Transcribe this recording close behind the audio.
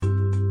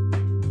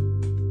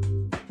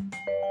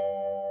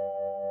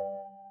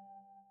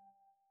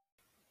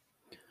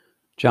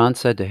John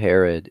said to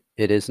Herod,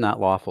 "It is not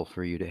lawful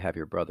for you to have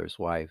your brother's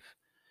wife."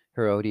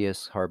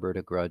 Herodias harbored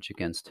a grudge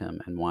against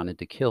him and wanted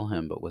to kill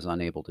him, but was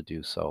unable to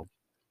do so.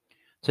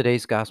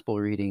 Today's gospel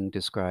reading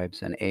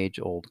describes an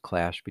age-old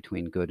clash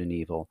between good and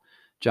evil.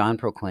 John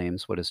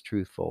proclaims what is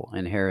truthful,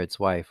 and Herod's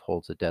wife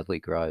holds a deadly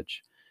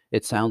grudge.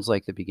 It sounds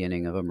like the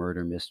beginning of a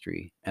murder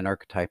mystery, an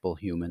archetypal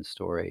human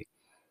story.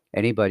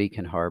 Anybody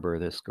can harbor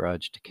this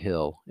grudge to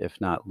kill, if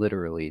not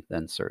literally,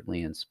 then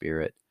certainly in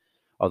spirit.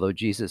 Although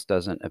Jesus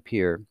doesn't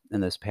appear in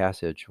this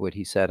passage, what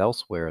he said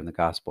elsewhere in the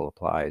gospel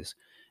applies.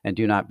 And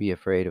do not be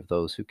afraid of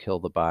those who kill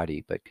the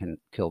body, but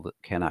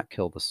cannot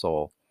kill the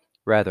soul.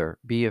 Rather,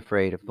 be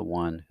afraid of the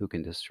one who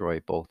can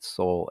destroy both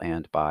soul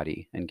and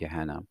body in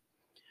Gehenna.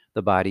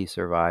 The body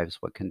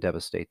survives what can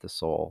devastate the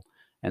soul,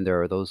 and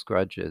there are those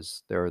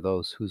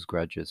whose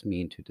grudges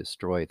mean to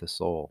destroy the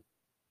soul.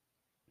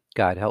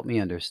 God, help me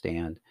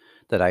understand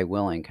that I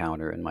will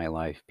encounter in my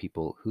life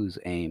people whose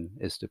aim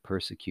is to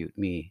persecute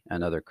me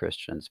and other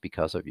Christians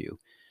because of you.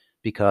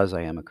 Because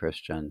I am a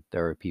Christian,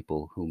 there are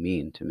people who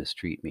mean to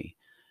mistreat me.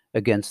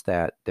 Against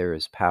that, there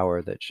is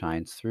power that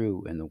shines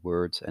through in the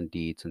words and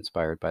deeds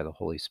inspired by the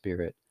Holy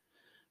Spirit.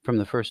 From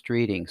the first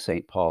reading,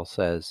 St. Paul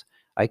says,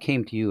 "I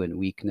came to you in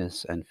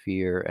weakness and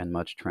fear and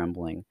much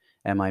trembling,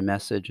 and my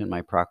message and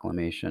my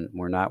proclamation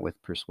were not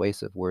with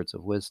persuasive words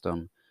of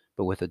wisdom,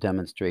 but with a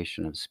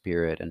demonstration of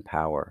spirit and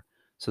power,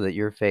 so that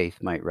your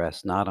faith might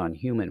rest not on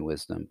human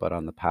wisdom, but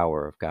on the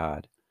power of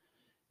God."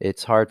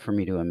 It's hard for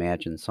me to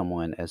imagine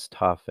someone as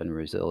tough and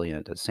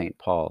resilient as St.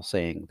 Paul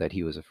saying that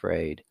he was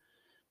afraid.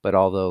 But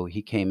although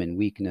he came in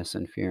weakness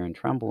and fear and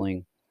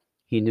trembling,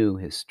 he knew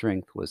his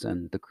strength was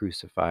in the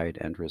crucified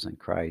and risen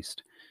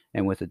Christ,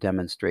 and with a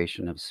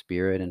demonstration of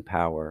spirit and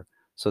power,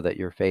 so that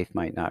your faith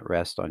might not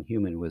rest on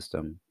human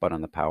wisdom, but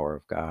on the power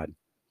of God.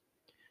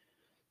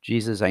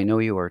 Jesus, I know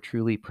you are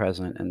truly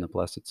present in the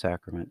Blessed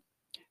Sacrament.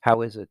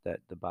 How is it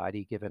that the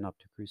body given up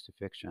to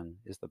crucifixion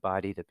is the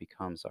body that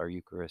becomes our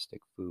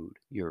Eucharistic food,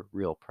 your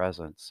real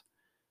presence?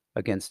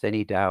 Against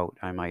any doubt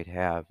I might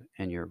have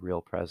in your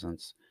real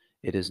presence,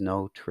 it is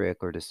no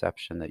trick or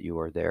deception that you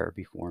are there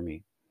before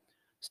me.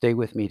 Stay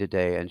with me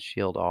today and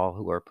shield all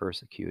who are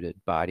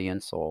persecuted, body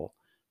and soul,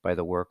 by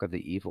the work of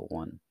the evil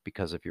one,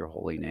 because of your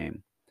holy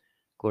name.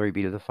 Glory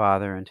be to the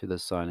Father, and to the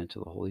Son, and to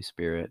the Holy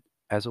Spirit,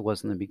 as it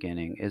was in the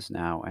beginning, is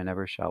now, and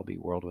ever shall be,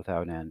 world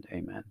without end.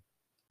 Amen.